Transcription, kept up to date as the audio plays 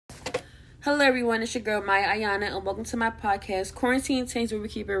Hello everyone, it's your girl Maya Ayana and welcome to my podcast, Quarantine Things, where we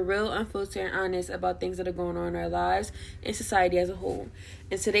keep it real, unfiltered, and honest about things that are going on in our lives and society as a whole.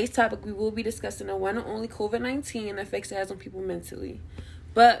 In today's topic, we will be discussing the one and only COVID-19 and the effects it has on people mentally.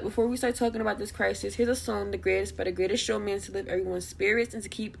 But before we start talking about this crisis, here's a song, The Greatest by The Greatest Showman, to lift everyone's spirits and to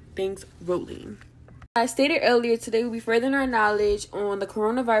keep things rolling. I stated earlier, today we'll be furthering our knowledge on the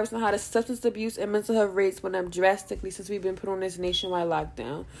coronavirus and how the substance abuse and mental health rates went up drastically since we've been put on this nationwide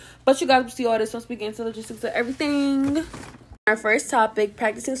lockdown. But you guys will see all this once we get into the logistics of everything. Our first topic,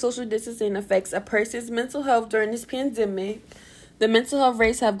 practicing social distancing affects a person's mental health during this pandemic. The mental health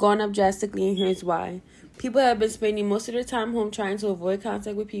rates have gone up drastically, and here's why. People have been spending most of their time home trying to avoid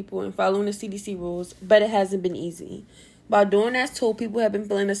contact with people and following the CDC rules, but it hasn't been easy. By doing as told, people have been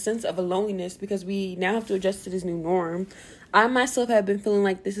feeling a sense of a loneliness because we now have to adjust to this new norm. I myself have been feeling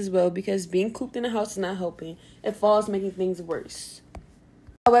like this as well because being cooped in the house is not helping. It falls making things worse.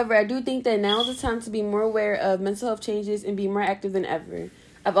 However, I do think that now is the time to be more aware of mental health changes and be more active than ever.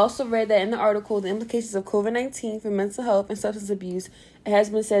 I've also read that in the article, The Implications of COVID-19 for Mental Health and Substance Abuse, it has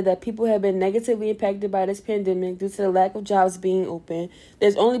been said that people have been negatively impacted by this pandemic due to the lack of jobs being open.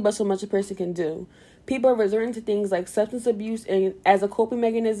 There's only but so much a person can do. People are resorting to things like substance abuse and as a coping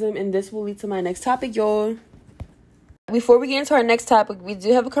mechanism, and this will lead to my next topic, y'all. Before we get into our next topic, we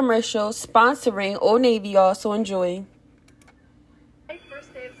do have a commercial sponsoring Old Navy, y'all, so enjoy.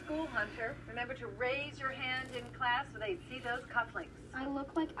 First day of school, Hunter. Remember to raise your hand in class so they see those cufflinks. I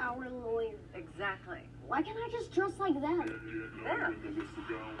look like our lawyer. Exactly. Why can't I just dress like them? Them.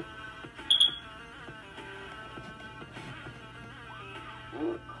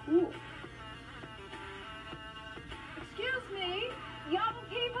 Oh, cool. Excuse me, young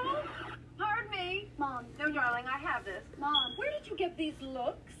people? Pardon me. Mom. No, darling, I have this. Mom. Where did you get these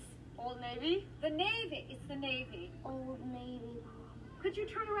looks? Old Navy? The Navy. It's the Navy. Old Navy. Could you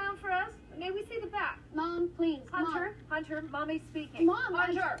turn around for us? May we see the back? Mom, please. Hunter, Hunter, Mommy's speaking. Mom,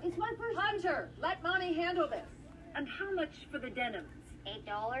 Hunter, it's my first... Hunter, let Mommy handle this. And how much for the denims?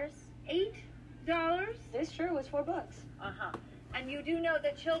 $8. $8? This shirt was $4. Uh-huh. And you do know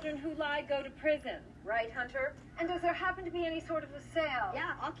that children who lie go to prison, right, Hunter? And does there happen to be any sort of a sale?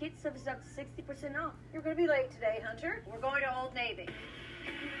 Yeah, all kids stuff is up to 60% off. You're going to be late today, Hunter. We're going to Old Navy.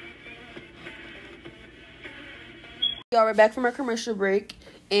 Y'all, we're back from our commercial break,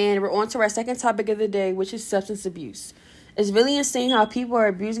 and we're on to our second topic of the day, which is substance abuse. It's really insane how people are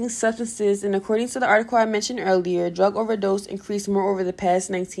abusing substances, and according to the article I mentioned earlier, drug overdose increased more over the past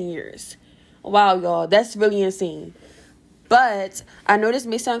 19 years. Wow, y'all, that's really insane. But I know this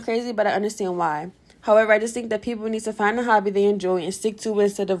may sound crazy, but I understand why. However, I just think that people need to find a hobby they enjoy and stick to it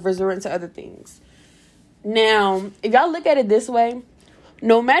instead of resorting to other things. Now, if y'all look at it this way,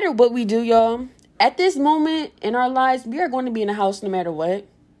 no matter what we do, y'all, at this moment in our lives, we are going to be in the house no matter what.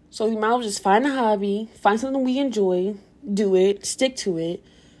 So we might as well just find a hobby, find something we enjoy, do it, stick to it,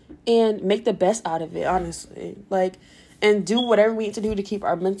 and make the best out of it, honestly. And do whatever we need to do to keep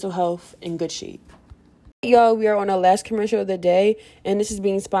our mental health in good shape. Y'all, we are on our last commercial of the day, and this is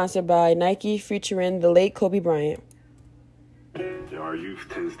being sponsored by Nike, featuring the late Kobe Bryant. Our youth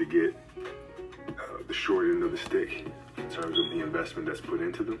tends to get the short end of the stick in terms of the investment that's put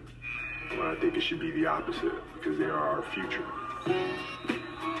into them. Well, I think it should be the opposite because they are our future.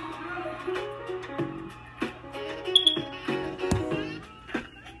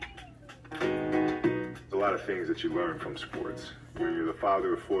 There's a lot of things that you learn from sports. When you're the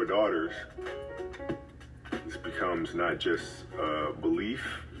father of 4 daughters, this becomes not just a belief,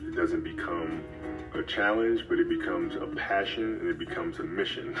 it doesn't become a challenge, but it becomes a passion and it becomes a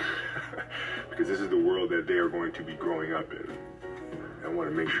mission. Because this is the world that they are going to be growing up in. I want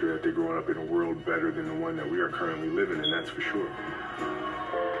to make sure that they're growing up in a world better than the one that we are currently living in, that's for sure.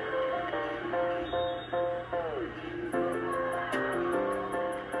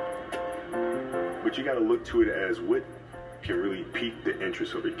 But you got to look to it as what can really pique the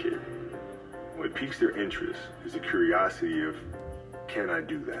interest of a kid. What piques their interest is the curiosity of, can I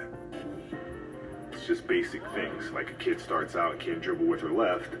do that? It's just basic things. Like a kid starts out, can't dribble with her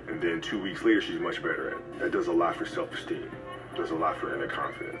left, and then 2 weeks later, she's much better at it. That does a lot for self-esteem. Does a lot for inner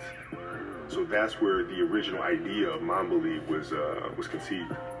confidence. So that's where the original idea of Mom Believe was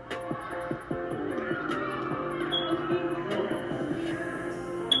conceived.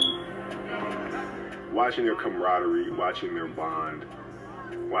 Watching their camaraderie, watching their bond,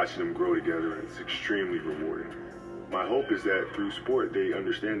 watching them grow together, it's extremely rewarding. My hope is that through sport, they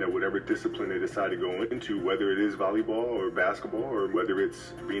understand that whatever discipline they decide to go into, whether it is volleyball or basketball, or whether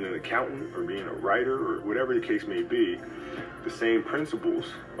it's being an accountant or being a writer or whatever the case may be, the same principles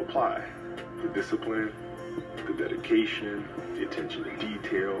apply. The discipline, the dedication, the attention to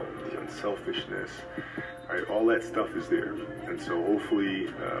detail, the unselfishness, right? All that stuff is there. And so hopefully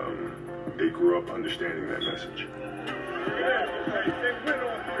they grew up understanding that message.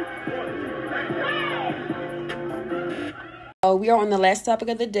 We are on the last topic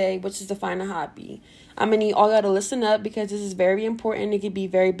of the day, which is to find a hobby. I'm going to need all y'all to listen up because this is very important. It can be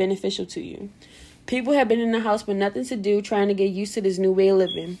very beneficial to you. People have been in the house with nothing to do, trying to get used to this new way of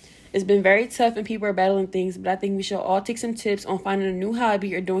living. It's been very tough and people are battling things, but I think we should all take some tips on finding a new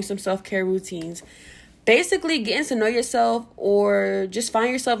hobby or doing some self-care routines. Basically, getting to know yourself or just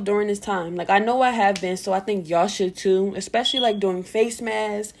find yourself during this time. Like, I know I have been, so I think y'all should too, especially like doing face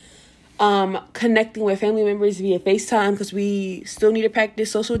masks. Connecting with family members via FaceTime because we still need to practice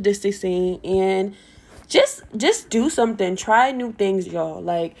social distancing and just do something. Try new things, y'all.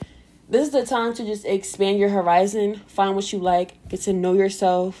 Like, this is the time to just expand your horizon, find what you like, get to know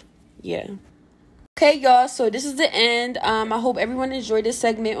yourself. Yeah. Okay, y'all, so this is the end. I hope everyone enjoyed this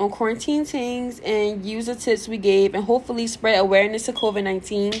segment on quarantine things and use the tips we gave and hopefully spread awareness to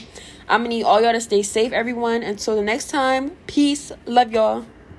COVID-19. I'm gonna need all y'all to stay safe, everyone. Until the next time, peace. Love y'all.